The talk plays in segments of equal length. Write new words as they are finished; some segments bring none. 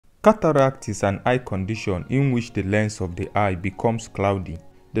Cataract is an eye condition in which the lens of the eye becomes cloudy.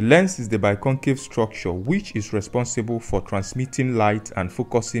 The lens is the biconcave structure which is responsible for transmitting light and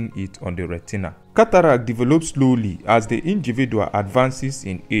focusing it on the retina. Cataract develops slowly as the individual advances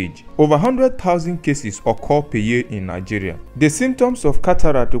in age. Over 100,000 cases occur per year in Nigeria. The symptoms of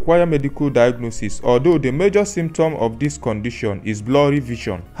cataract require medical diagnosis, although the major symptom of this condition is blurry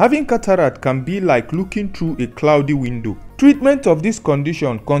vision. Having cataract can be like looking through a cloudy window. Treatment of this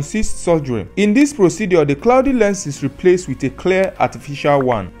condition consists surgery. In this procedure, the cloudy lens is replaced with a clear artificial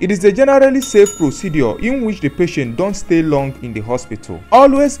one. It is a generally safe procedure in which the patient don't stay long in the hospital.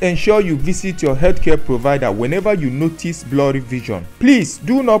 Always ensure you visit your healthcare provider whenever you notice blurry vision. Please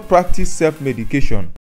do not practice self-medication.